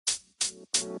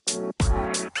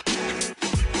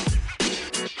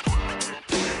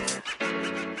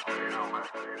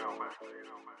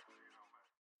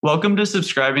Welcome to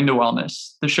Subscribing to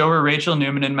Wellness, the show where Rachel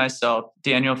Newman and myself,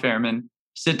 Daniel Fairman,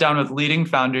 sit down with leading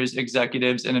founders,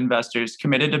 executives, and investors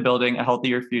committed to building a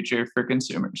healthier future for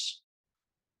consumers.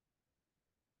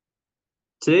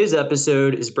 Today's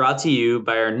episode is brought to you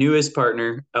by our newest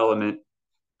partner, Element.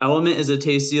 Element is a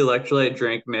tasty electrolyte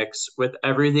drink mix with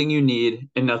everything you need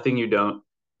and nothing you don't.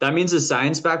 That means a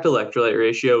science-backed electrolyte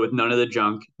ratio with none of the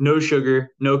junk, no sugar,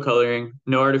 no coloring,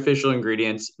 no artificial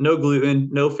ingredients, no gluten,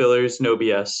 no fillers, no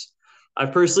BS.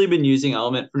 I've personally been using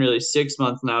Element for nearly 6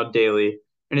 months now daily,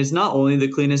 and it's not only the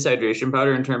cleanest hydration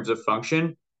powder in terms of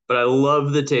function, but I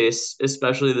love the taste,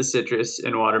 especially the citrus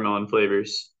and watermelon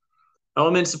flavors.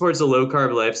 Element supports a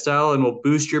low-carb lifestyle and will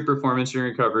boost your performance and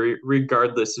recovery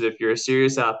regardless of if you're a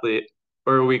serious athlete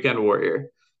or a weekend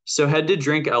warrior. So head to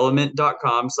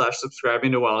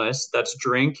drinkelement.com/subscribing to wellness. That's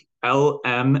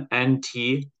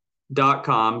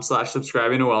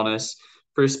drinklmnt.com/subscribing to wellness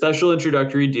for a special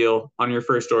introductory deal on your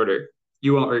first order.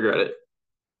 You won't regret it.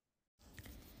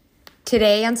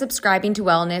 Today on Subscribing to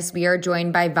Wellness, we are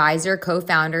joined by Vizer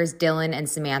co-founders Dylan and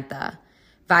Samantha.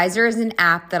 Vizer is an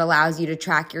app that allows you to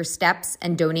track your steps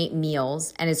and donate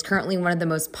meals and is currently one of the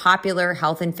most popular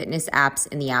health and fitness apps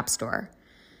in the App Store.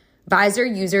 Vizer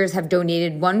users have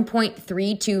donated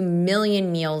 1.32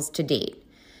 million meals to date.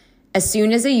 As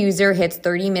soon as a user hits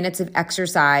 30 minutes of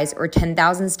exercise or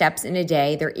 10,000 steps in a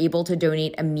day, they're able to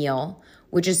donate a meal,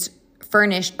 which is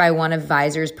furnished by one of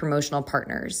Vizer's promotional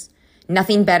partners.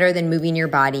 Nothing better than moving your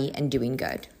body and doing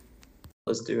good.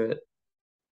 Let's do it.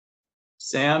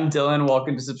 Sam, Dylan,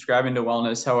 welcome to Subscribing to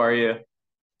Wellness. How are you?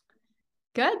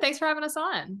 Good. Thanks for having us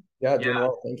on. Yeah, doing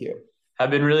well. Thank you.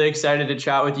 I've been really excited to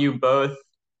chat with you both.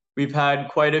 We've had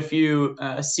quite a few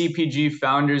CPG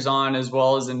founders on as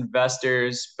well as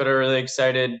investors, but are really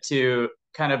excited to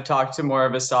kind of talk to more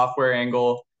of a software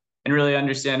angle and really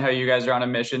understand how you guys are on a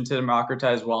mission to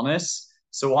democratize wellness.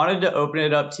 So wanted to open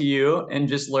it up to you and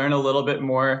just learn a little bit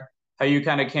more how you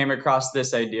kind of came across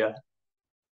this idea.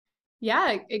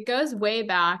 Yeah, it goes way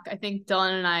back. I think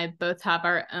Dylan and I both have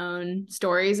our own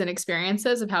stories and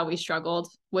experiences of how we struggled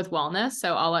with wellness.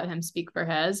 So I'll let him speak for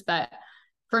his. But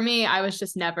for me, I was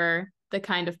just never the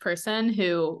kind of person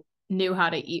who knew how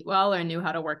to eat well or knew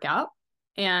how to work out.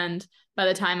 And by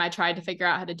the time I tried to figure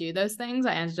out how to do those things,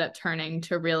 I ended up turning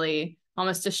to really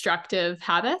almost destructive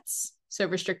habits. So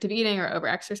restrictive eating or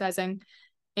over-exercising.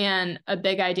 And a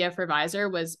big idea for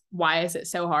Vizer was, why is it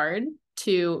so hard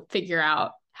to figure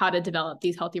out how to develop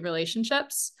these healthy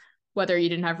relationships, whether you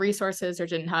didn't have resources or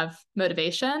didn't have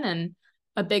motivation, and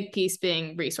a big piece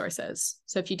being resources.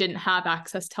 So if you didn't have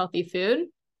access to healthy food,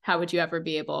 how would you ever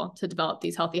be able to develop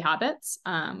these healthy habits?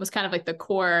 Was kind of like the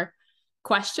core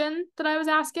question that I was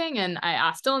asking. And I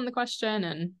asked Dylan the question.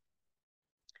 And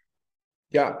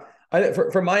yeah,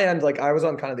 from my end, like I was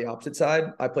on kind of the opposite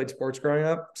side. I played sports growing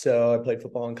up. So I played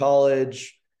football in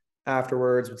college.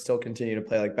 Afterwards would still continue to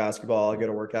play like basketball, go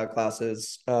to workout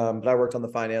classes. But I worked on the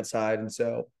finance side. And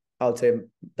so I would say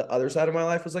the other side of my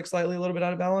life was like slightly a little bit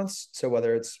out of balance. So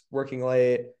whether it's working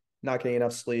late, not getting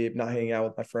enough sleep, not hanging out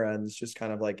with my friends, just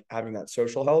kind of like having that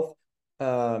social health.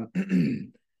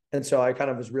 And so I kind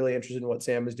of was really interested in what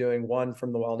Sam was doing, one,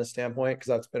 from the wellness standpoint, because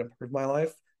that's been a part of my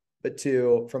life, but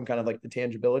two, from kind of like the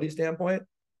tangibility standpoint.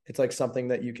 It's like something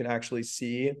that you can actually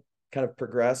see kind of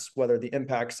progress, whether the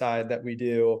impact side that we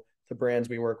do, the brands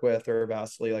we work with are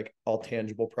vastly like all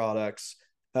tangible products.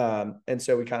 And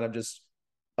so we kind of just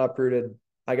uprooted,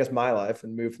 I guess, my life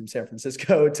and moved from San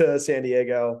Francisco to San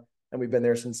Diego. And we've been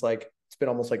there since like, it's been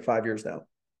almost like 5 years now.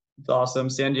 It's awesome.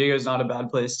 San Diego is not a bad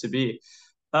place to be.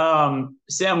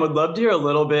 Sam, would love to hear a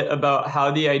little bit about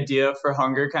how the idea for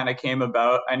Hunger kind of came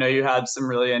about. I know you had some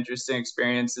really interesting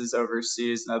experiences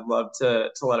overseas, and I'd love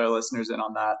to let our listeners in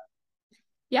on that.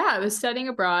 yeah, I was studying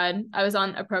abroad. I was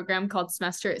on a program called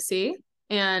Semester at Sea,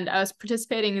 and I was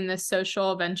participating in this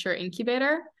social venture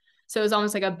incubator. So it was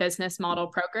almost like a business model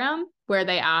program where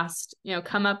they asked,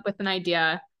 come up with an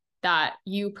idea that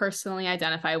you personally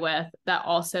identify with that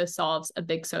also solves a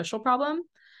big social problem.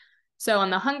 So on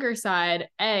the hunger side,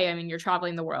 you're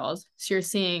traveling the world. So you're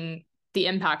seeing the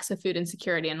impacts of food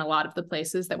insecurity in a lot of the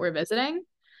places that we're visiting.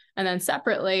 And then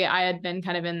separately, I had been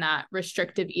kind of in that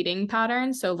restrictive eating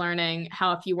pattern. So learning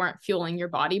how if you weren't fueling your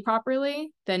body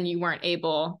properly, then you weren't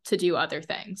able to do other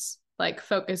things like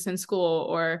focus in school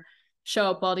or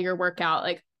show up well to your workout.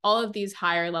 Like all of these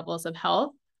higher levels of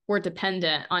health were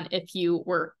dependent on if you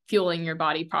were fueling your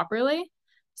body properly.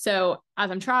 So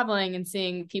as I'm traveling and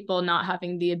seeing people not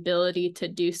having the ability to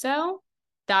do so,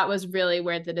 that was really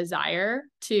where the desire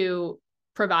to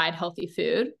provide healthy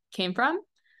food came from,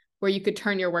 where you could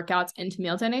turn your workouts into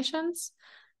meal donations.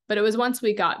 But it was once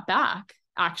we got back,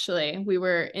 actually, we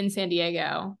were in San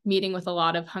Diego meeting with a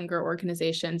lot of hunger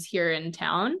organizations here in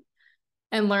town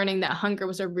and learning that hunger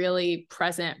was a really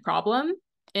present problem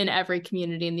in every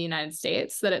community in the United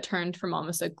States, that it turned from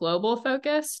almost a global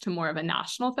focus to more of a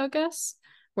national focus,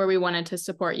 where we wanted to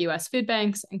support US food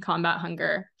banks and combat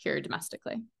hunger here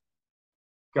domestically.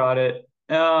 Got it.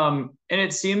 And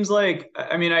it seems like,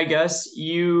 I mean, I guess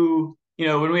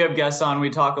when we have guests on, we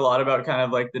talk a lot about kind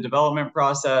of like the development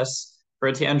process for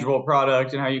a tangible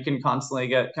product and how you can constantly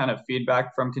get kind of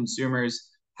feedback from consumers.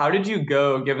 How did you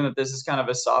go, given that this is kind of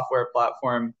a software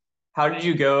platform, how did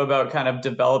you go about kind of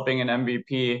developing an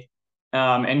MVP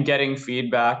and getting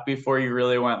feedback before you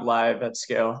really went live at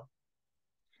scale?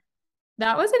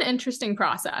 That was an interesting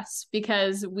process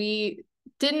because we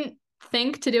didn't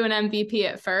think to do an MVP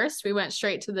at first. We went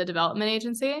straight to the development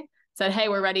agency, said, hey,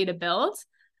 we're ready to build.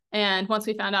 And once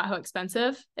we found out how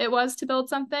expensive it was to build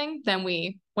something, then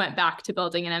we went back to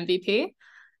building an MVP.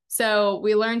 So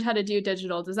we learned how to do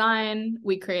digital design.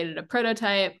 We created a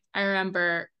prototype. I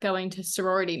remember going to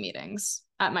sorority meetings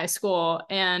at my school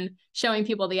and showing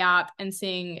people the app and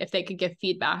seeing if they could give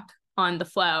feedback on the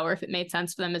flow or if it made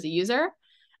sense for them as a user.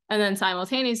 And then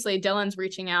simultaneously, Dylan's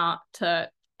reaching out to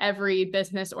every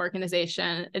business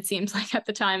organization, it seems like at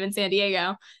the time in San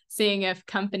Diego, seeing if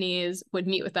companies would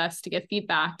meet with us to give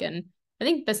feedback. And I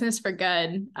think Business for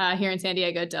Good here in San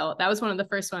Diego, Dill, that was one of the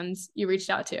first ones you reached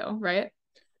out to, right?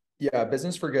 Yeah,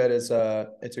 Business for Good is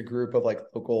it's a group of like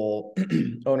local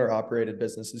owner operated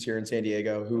businesses here in San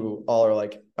Diego who all are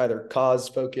like either cause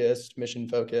focused, mission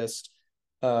focused.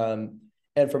 And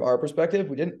from our perspective,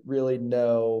 we didn't really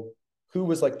know who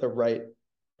was like the right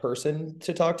person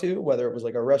to talk to, whether it was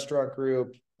like a restaurant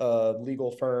group, a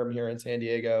legal firm here in San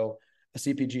Diego, a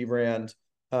CPG brand.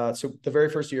 So the very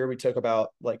first year we took about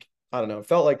like, I don't know, it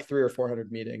felt like 300 or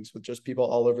 400 meetings with just people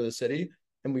all over the city.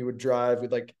 And we would drive,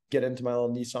 we'd like get into my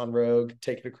little Nissan Rogue,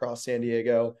 take it across San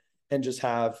Diego and just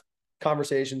have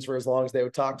conversations for as long as they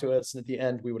would talk to us. And at the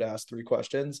end, we would ask 3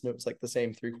 questions. And it was like the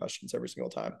same 3 questions every single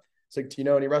time. It's like, do you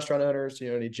know any restaurant owners? Do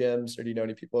you know any gyms? Or do you know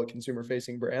any people at consumer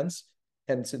facing brands?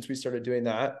 And since we started doing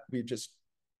that, we've just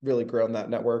really grown that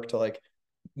network to like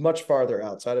much farther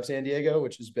outside of San Diego,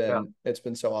 which has been, It's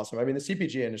been so awesome. I mean, the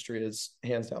CPG industry is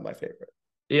hands down my favorite.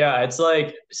 Yeah, it's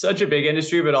like such a big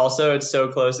industry, but also it's so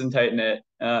close and tight knit.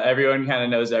 Everyone kind of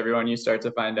knows everyone. You start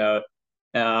to find out,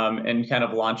 and kind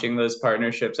of launching those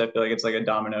partnerships. I feel like it's like a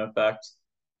domino effect.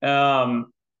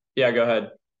 Yeah, go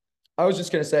ahead. I was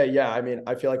just gonna say, yeah. I mean,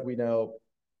 I feel like we know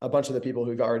a bunch of the people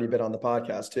who've already been on the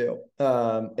podcast too.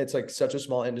 It's like such a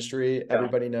small industry. Yeah.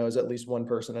 Everybody knows at least one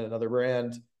person at another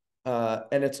brand,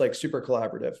 and it's like super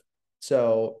collaborative.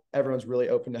 So everyone's really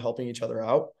open to helping each other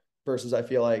out. Versus, I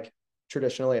feel like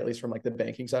traditionally, at least from like the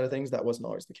banking side of things, that wasn't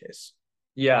always the case.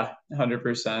 Yeah,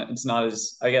 100%. It's not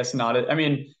as, I guess, I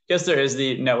mean, I guess there is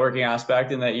the networking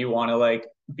aspect in that you want to like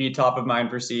be top of mind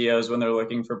for CEOs when they're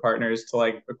looking for partners to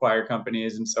like acquire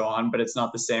companies and so on, but it's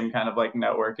not the same kind of like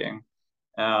networking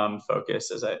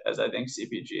focus as I think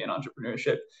CPG and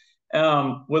entrepreneurship.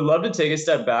 Would love to take a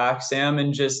step back, Sam,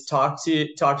 and just talk to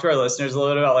our listeners a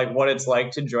little bit about like what it's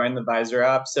like to join the Vizer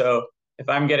app. So if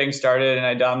I'm getting started and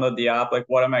I download the app, like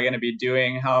what am I going to be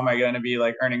doing? How am I going to be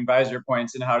like earning Vizer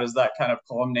points? And how does that kind of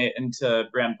culminate into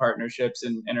brand partnerships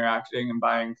and interacting and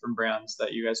buying from brands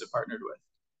that you guys have partnered with?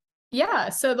 Yeah.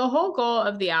 So the whole goal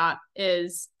of the app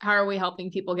is how are we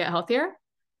helping people get healthier?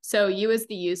 So you as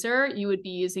the user, you would be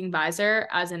using Vizer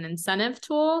as an incentive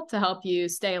tool to help you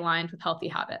stay aligned with healthy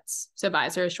habits. So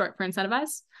Vizer is short for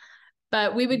incentivize.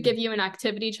 But we would give you an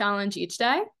activity challenge each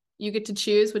day. You get to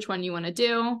choose which one you want to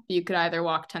do. You could either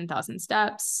walk 10,000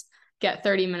 steps, get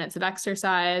 30 minutes of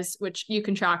exercise, which you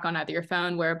can track on either your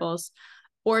phone, wearables,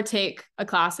 or take a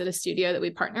class at a studio that we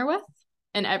partner with.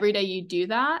 And every day you do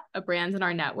that, a brand in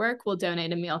our network will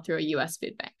donate a meal through a US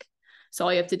food bank. So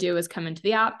all you have to do is come into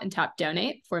the app and tap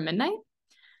donate for midnight.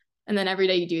 And then every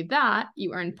day you do that,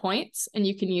 you earn points and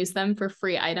you can use them for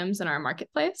free items in our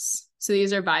marketplace. So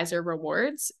these are Vizer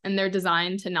rewards and they're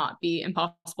designed to not be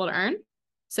impossible to earn.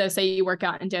 So say you work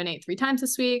out and donate 3 times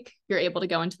this week, you're able to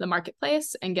go into the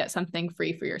marketplace and get something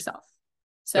free for yourself.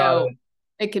 So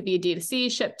it could be D2C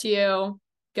shipped to you,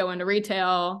 go into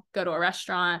retail, go to a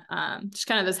restaurant, just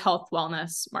kind of this health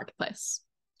wellness marketplace.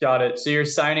 Got it. So you're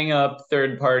signing up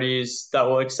third parties that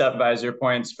will accept Vizer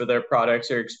points for their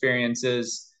products or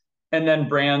experiences. And then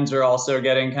brands are also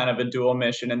getting kind of a dual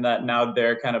mission in that now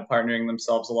they're kind of partnering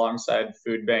themselves alongside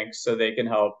food banks so they can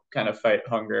help kind of fight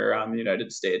hunger around the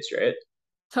United States, right?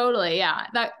 Totally. Yeah.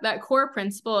 That core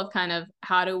principle of kind of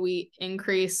how do we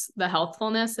increase the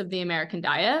healthfulness of the American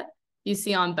diet, you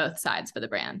see on both sides for the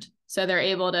brand. So they're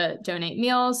able to donate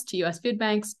meals to US food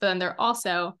banks, but then they're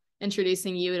also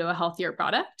introducing you to a healthier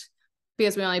product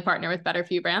because we only partner with better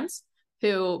for you brands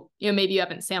who, maybe you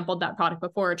haven't sampled that product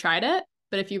before or tried it,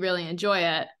 but if you really enjoy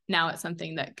it, now it's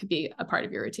something that could be a part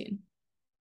of your routine.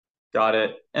 Got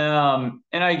it. And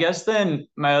I guess then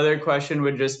my other question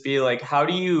would just be like,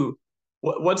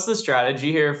 what's the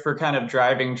strategy here for kind of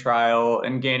driving trial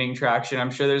and gaining traction?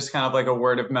 I'm sure there's kind of like a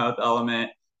word of mouth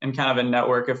element and kind of a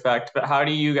network effect, but how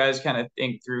do you guys kind of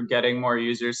think through getting more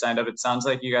users signed up? It sounds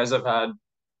like you guys have had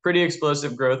pretty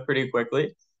explosive growth pretty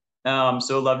quickly. So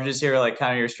I'd love to just hear like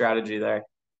kind of your strategy there.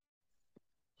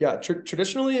 Yeah,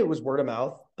 traditionally it was word of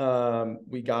mouth.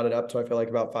 We got it up to, I feel like,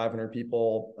 about 500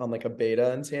 people on like a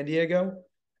beta in San Diego.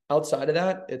 Outside of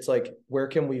that, it's like, where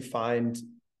can we find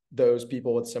those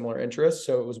people with similar interests?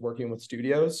 So it was working with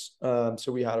studios.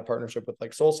 So we had a partnership with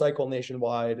like Soul Cycle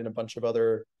nationwide and a bunch of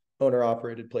other owner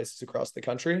operated places across the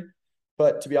country.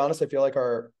 But to be honest, I feel like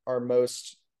our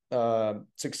most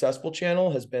successful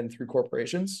channel has been through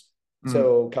corporations.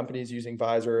 So companies using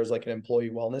Vizer as like an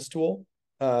employee wellness tool.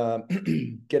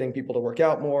 Getting people to work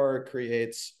out more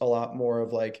creates a lot more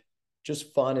of like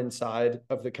just fun inside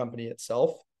of the company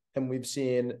itself. And we've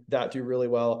seen that do really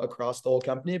well across the whole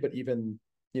company, but even,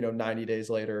 90 days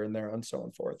later and there and so on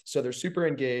and forth. So they're super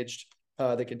engaged.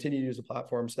 They continue to use the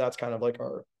platform. So that's kind of like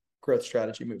our growth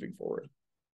strategy moving forward.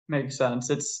 Makes sense.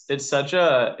 It's such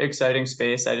a exciting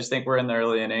space. I just think we're in the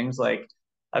early innings. Like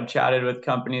I've chatted with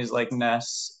companies like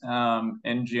Ness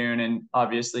in June, and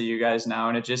obviously you guys now,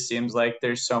 and it just seems like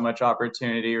there's so much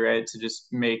opportunity, right, to just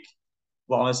make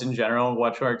wellness in general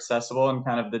much more accessible and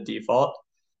kind of the default.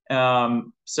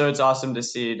 So it's awesome to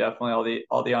see definitely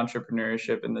all the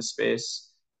entrepreneurship in the space.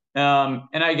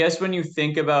 And I guess when you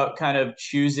think about kind of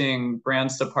choosing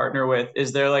brands to partner with,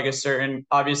 is there like a certain,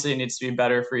 obviously it needs to be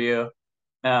better for you,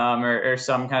 or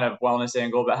some kind of wellness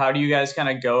angle, but how do you guys kind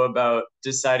of go about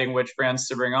deciding which brands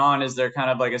to bring on? Is there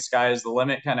kind of like a sky is the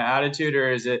limit kind of attitude,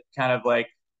 or is it kind of like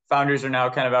founders are now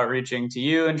kind of outreaching to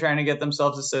you and trying to get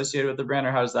themselves associated with the brand,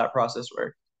 or how does that process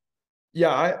work?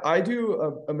 Yeah, I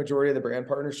do a majority of the brand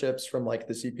partnerships from like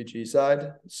the CPG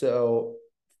side. So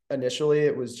initially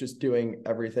it was just doing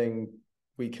everything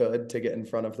we could to get in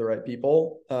front of the right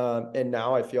people. And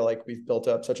now I feel like we've built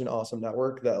up such an awesome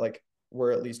network that like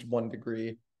we're at least 1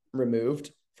 degree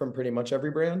removed from pretty much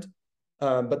every brand.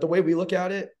 But the way we look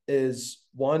at it is,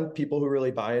 one, people who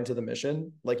really buy into the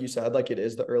mission, like you said, like it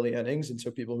is the early innings. And so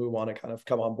people who want to kind of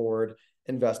come on board,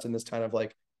 invest in this kind of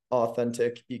like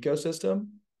authentic ecosystem.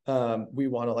 We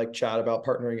want to like chat about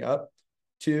partnering up.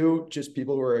 Two, just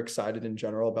people who are excited in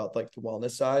general about like the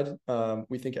wellness side.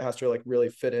 We think it has to like really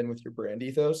fit in with your brand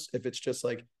ethos. If it's just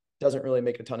like doesn't really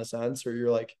make a ton of sense, or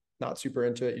you're like not super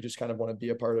into it, you just kind of want to be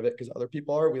a part of it because other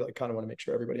people are, we like kind of want to make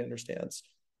sure everybody understands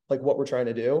like what we're trying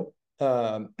to do.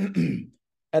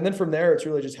 And then from there, it's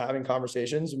really just having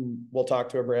conversations, and we'll talk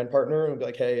to a brand partner and be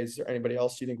like, hey, is there anybody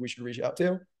else you think we should reach out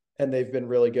to? And they've been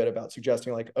really good about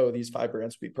suggesting like, oh, these 5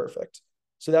 brands would be perfect.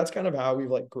 So that's kind of how we've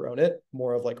like grown it,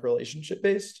 more of like relationship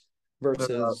based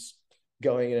versus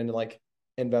going in and like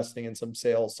investing in some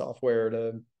sales software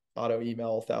to auto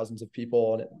email thousands of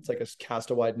people. And it's like a cast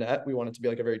a wide net. We want it to be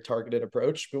like a very targeted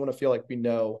approach. We want to feel like we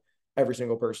know every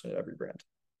single person at every brand.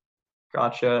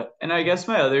 Gotcha. And I guess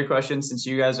my other question, since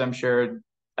you guys, I'm sure,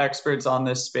 experts on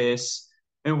this space,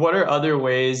 and what are other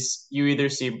ways you either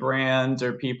see brands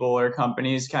or people or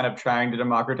companies kind of trying to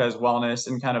democratize wellness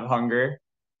and kind of hunger?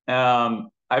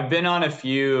 I've been on a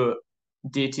few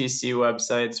DTC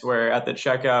websites where at the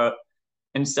checkout,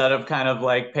 instead of kind of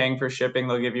like paying for shipping,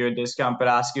 they'll give you a discount, but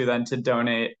ask you then to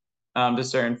donate to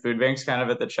certain food banks kind of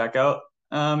at the checkout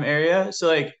area. So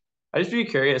like, I just be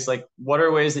curious, like, what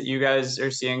are ways that you guys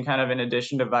are seeing kind of in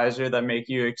addition to Vizer that make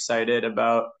you excited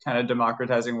about kind of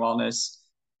democratizing wellness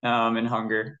and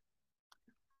hunger?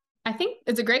 I think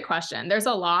it's a great question. There's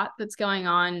a lot that's going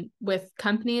on with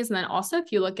companies. And then also,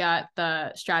 if you look at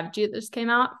the strategy that just came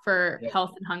out for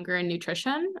health and hunger and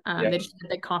nutrition, they just did a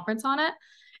big conference on it.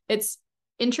 It's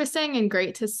interesting and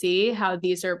great to see how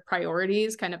these are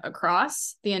priorities kind of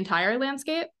across the entire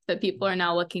landscape, that people are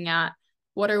now looking at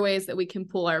what are ways that we can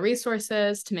pool our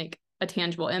resources to make a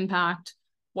tangible impact.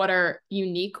 What are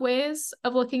unique ways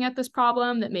of looking at this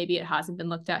problem that maybe it hasn't been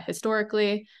looked at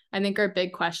historically, I think are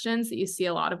big questions that you see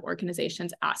a lot of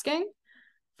organizations asking.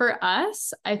 For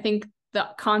us, I think the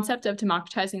concept of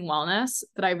democratizing wellness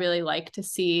that I really like to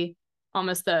see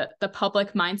almost the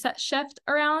public mindset shift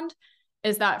around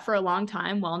is that for a long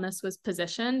time, wellness was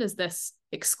positioned as this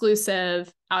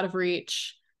exclusive, out of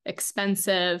reach,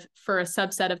 expensive for a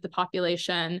subset of the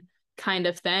population kind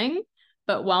of thing.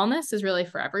 But wellness is really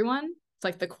for everyone. It's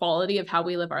like the quality of how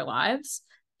we live our lives.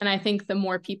 And I think the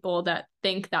more people that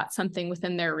think that's something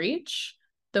within their reach,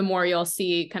 the more you'll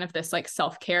see kind of this like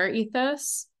self-care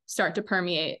ethos start to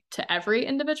permeate to every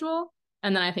individual.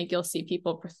 And then I think you'll see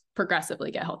people progressively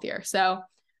get healthier. So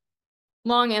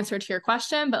long answer to your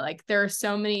question, but like there are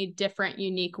so many different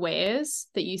unique ways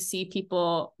that you see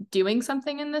people doing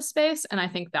something in this space. And I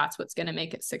think that's what's going to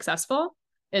make it successful,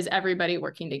 is everybody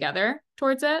working together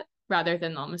towards it rather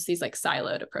than almost these like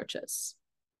siloed approaches.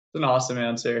 It's an awesome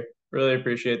answer. Really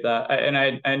appreciate that.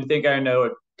 I think I know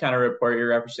what kind of report you're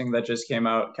referencing that just came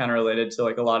out, kind of related to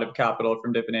like a lot of capital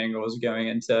from different angles going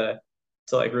into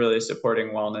like really supporting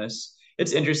wellness.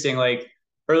 It's interesting, like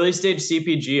early stage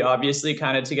CPG, obviously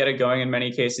kind of to get it going in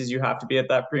many cases, you have to be at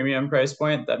that premium price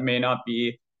point that may not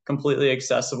be completely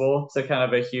accessible to kind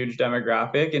of a huge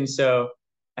demographic. And so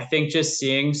I think just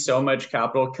seeing so much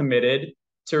capital committed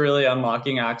to really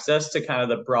unlocking access to kind of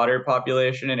the broader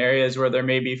population in areas where there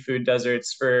may be food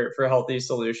deserts for healthy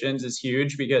solutions is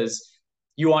huge, because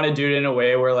you want to do it in a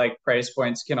way where like price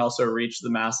points can also reach the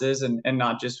masses and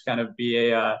not just kind of be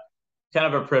a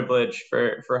kind of a privilege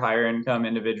for higher income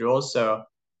individuals. So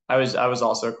I was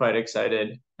also quite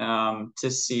excited to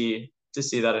see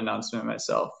that announcement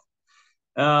myself.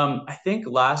 I think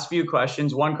last few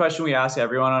questions. One question we ask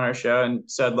everyone on our show, and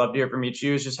so I'd love to hear from each of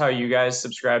you, is just how you guys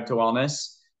subscribe to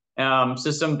wellness.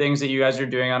 So some things that you guys are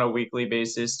doing on a weekly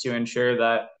basis to ensure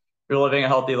that you're living a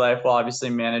healthy life while obviously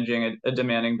managing a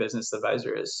demanding business that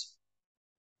Vizer is.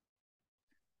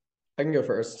 I can go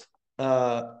first.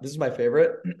 This is my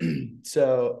favorite.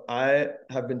 So I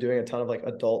have been doing a ton of like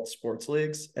adult sports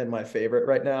leagues, and my favorite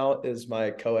right now is my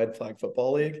co-ed flag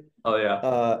football league. Oh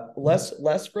yeah.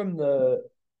 Less from the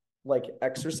like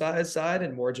exercise side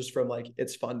and more just from like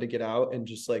it's fun to get out and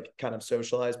just like kind of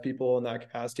socialize people in that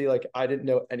capacity. Like I didn't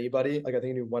know anybody. Like I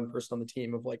think I knew one person on the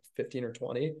team of like 15 or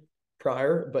 20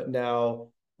 prior, but now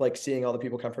like seeing all the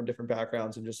people come from different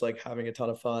backgrounds and just like having a ton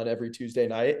of fun every Tuesday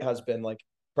night has been like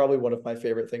probably one of my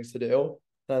favorite things to do.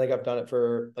 And I think I've done it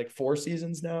for like 4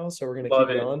 seasons now. So we're going to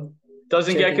keep going.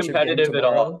 Doesn't get Championship game competitive at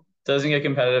all. tomorrow. Doesn't get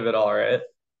competitive at all, right?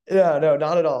 Yeah, no,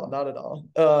 not at all. Not at all.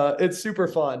 It's super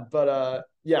fun, but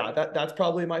yeah, that's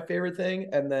probably my favorite thing.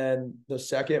 And then the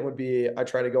second would be I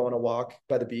try to go on a walk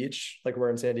by the beach. Like we're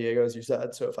in San Diego, as you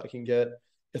said. So if I can get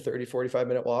a 30,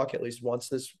 45-minute walk at least once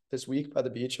this week by the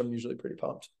beach, I'm usually pretty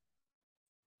pumped.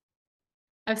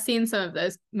 I've seen some of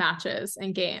those matches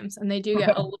and games, and they do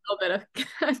get a little bit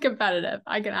of competitive,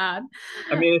 I can add.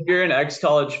 I mean, if you're an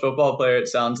ex-college football player, it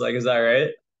sounds like, is that right?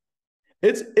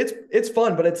 It's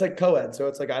fun, but it's like co-ed. So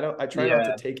it's like I try not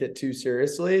to take it too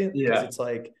seriously, because it's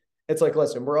like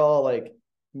listen, we're all like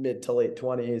mid to late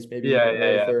 20s, maybe even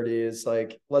early 30s.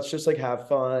 Like let's just like have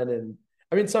fun. And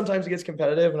I mean sometimes it gets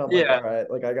competitive and I'm like, all right,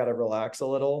 like I gotta relax a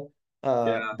little.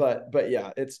 But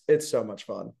yeah, it's so much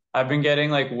fun. I've been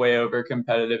getting like way over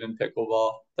competitive in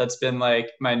pickleball. That's been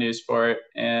like my new sport,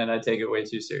 and I take it way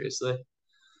too seriously.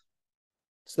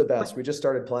 It's the best. We just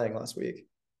started playing last week.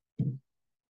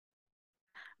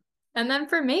 And then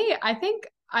for me, I think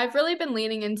I've really been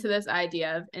leaning into this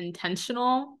idea of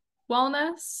intentional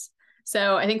wellness.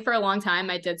 So I think for a long time,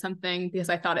 I did something because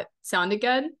I thought it sounded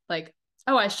good. Like,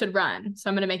 oh, I should run. So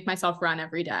I'm going to make myself run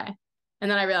every day.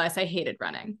 And then I realized I hated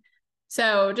running.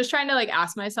 So just trying to like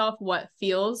ask myself what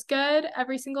feels good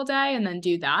every single day and then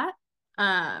do that.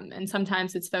 And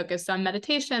sometimes it's focused on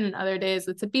meditation, and other days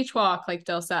it's a beach walk, like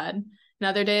Dill said. And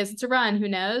other days it's a run, who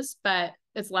knows? But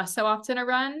it's less so often a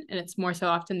run, and it's more so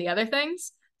often the other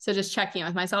things. So just checking in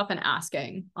with myself and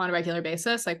asking on a regular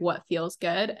basis, like what feels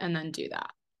good, and then do that.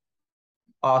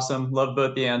 Awesome. Love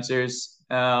both the answers.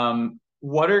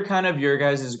 What are kind of your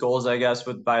guys' goals, I guess,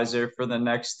 with Vizer for the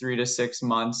next 3 to 6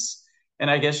 months? And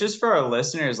I guess just for our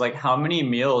listeners, like how many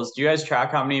meals, do you guys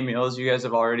track how many meals you guys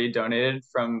have already donated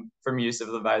from use of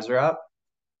the Vizer app?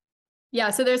 Yeah,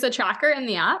 so there's a tracker in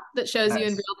the app that shows you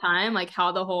in real time, like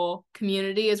how the whole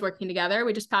community is working together.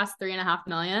 We just passed 3.5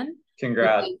 million.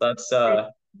 Congrats. That's an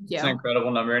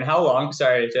incredible number. And how long,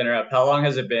 sorry to interrupt, how long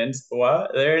has it been?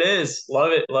 What? There it is.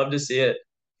 Love it. Love to see it.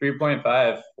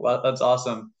 3.5. That's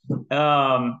awesome.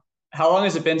 How long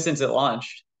has it been since it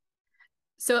launched?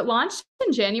 So it launched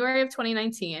in January of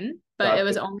 2019, but it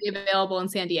was only available in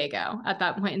San Diego at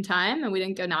that point in time. And we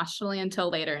didn't go nationally until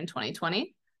later in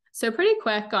 2020. So pretty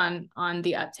quick on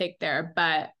the uptake there,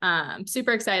 but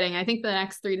super exciting. I think the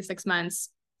next 3 to 6 months,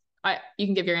 you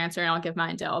can give your answer and I'll give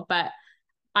mine, Dill. But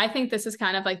I think this is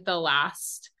kind of like the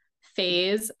last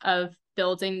phase of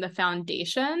building the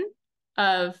foundation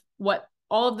of what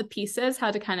all of the pieces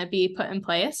had to kind of be put in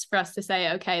place for us to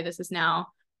say, okay, this is now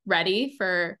ready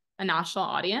for a national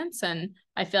audience. And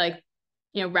I feel like,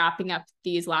 wrapping up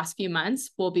these last few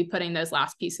months, we'll be putting those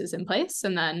last pieces in place.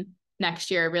 And then next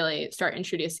year, really start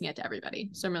introducing it to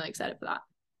everybody. So I'm really excited for that.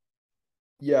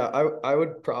 Yeah, I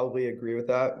would probably agree with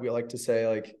that. We like to say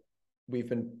like we've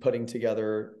been putting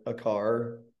together a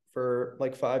car for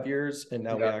like 5 years, and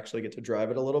now we actually get to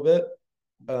drive it a little bit.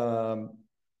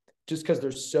 Just because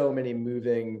there's so many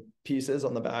moving pieces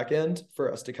on the back end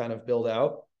for us to kind of build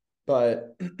out.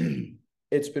 But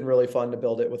it's been really fun to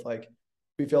build it with like,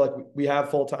 we feel like we have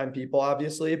full-time people,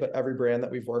 obviously, but every brand that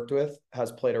we've worked with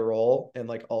has played a role in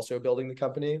like also building the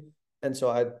company. And so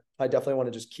I definitely want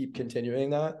to just keep continuing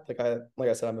that. Like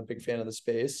I said, I'm a big fan of the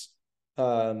space.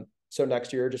 So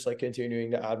next year, just like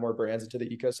continuing to add more brands into the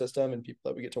ecosystem and people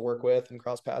that we get to work with and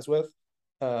cross paths with,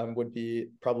 would be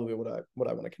probably what I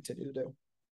want to continue to do.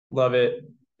 Love it.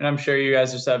 And I'm sure you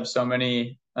guys just have so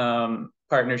many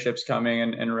partnerships coming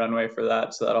and runway for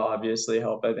that. So that'll obviously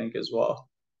help, I think, as well.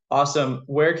 Awesome.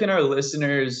 Where can our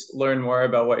listeners learn more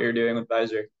about what you're doing with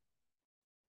Vizer?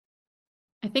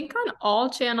 I think on all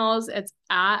channels, it's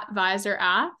at Vizer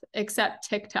app, except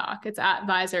TikTok. It's at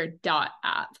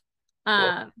Vizer.app.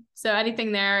 Cool. So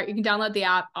anything there, you can download the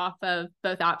app off of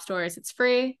both app stores. It's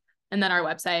free. And then our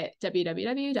website,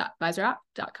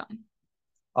 www.vizerapp.com.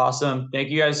 Awesome. Thank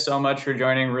you guys so much for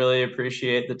joining. Really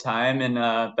appreciate the time, and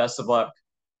best of luck.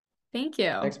 Thank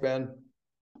you. Thanks, Ben.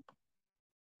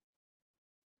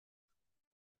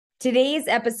 Today's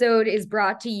episode is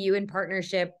brought to you in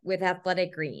partnership with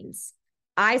Athletic Greens.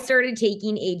 I started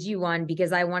taking AG1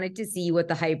 because I wanted to see what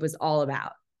the hype was all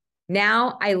about.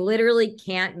 Now I literally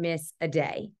can't miss a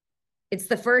day. It's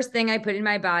the first thing I put in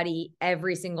my body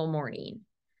every single morning.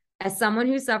 As someone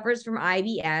who suffers from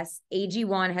IBS,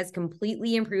 AG1 has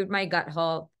completely improved my gut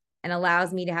health and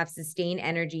allows me to have sustained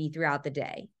energy throughout the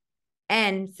day.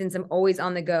 And since I'm always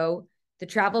on the go, the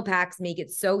travel packs make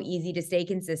it so easy to stay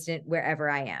consistent wherever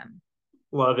I am.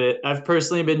 Love it. I've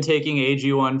personally been taking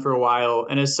AG1 for a while,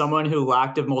 and as someone who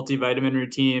lacked a multivitamin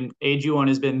routine, AG1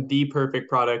 has been the perfect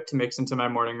product to mix into my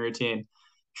morning routine.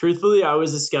 Truthfully, I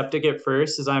was a skeptic at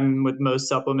first, as I'm with most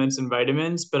supplements and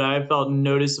vitamins, but I have felt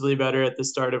noticeably better at the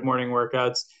start of morning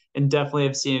workouts and definitely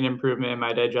have seen an improvement in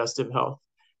my digestive health.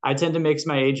 I tend to mix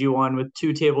my AG1 with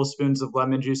 2 tablespoons of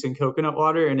lemon juice and coconut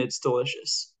water, and it's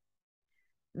delicious.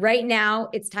 Right now,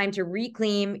 it's time to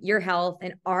reclaim your health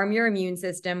and arm your immune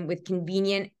system with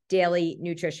convenient daily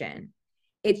nutrition.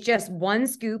 It's just 1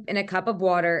 scoop in a cup of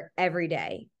water every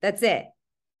day. That's it.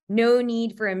 No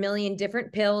need for a million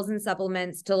different pills and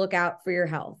supplements to look out for your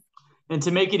health. And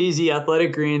to make it easy,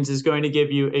 Athletic Greens is going to give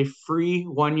you a free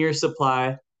 1-year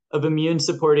supply of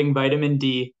immune-supporting vitamin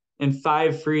D and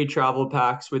 5 free travel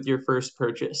packs with your first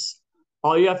purchase.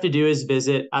 All you have to do is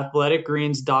visit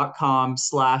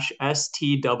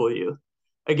athleticgreens.com/STW.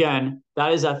 Again,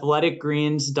 that is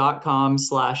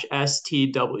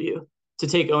athleticgreens.com/STW to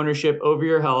take ownership over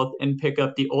your health and pick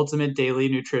up the ultimate daily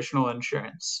nutritional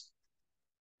insurance.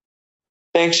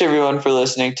 Thanks everyone for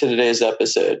listening to today's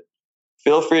episode.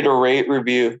 Feel free to rate,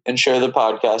 review, and share the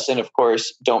podcast. And of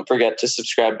course, don't forget to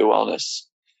subscribe to Wellness.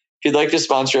 If you'd like to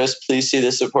sponsor us, please see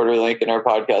the supporter link in our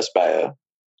podcast bio.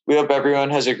 We hope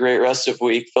everyone has a great rest of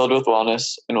week filled with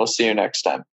wellness, and we'll see you next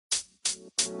time.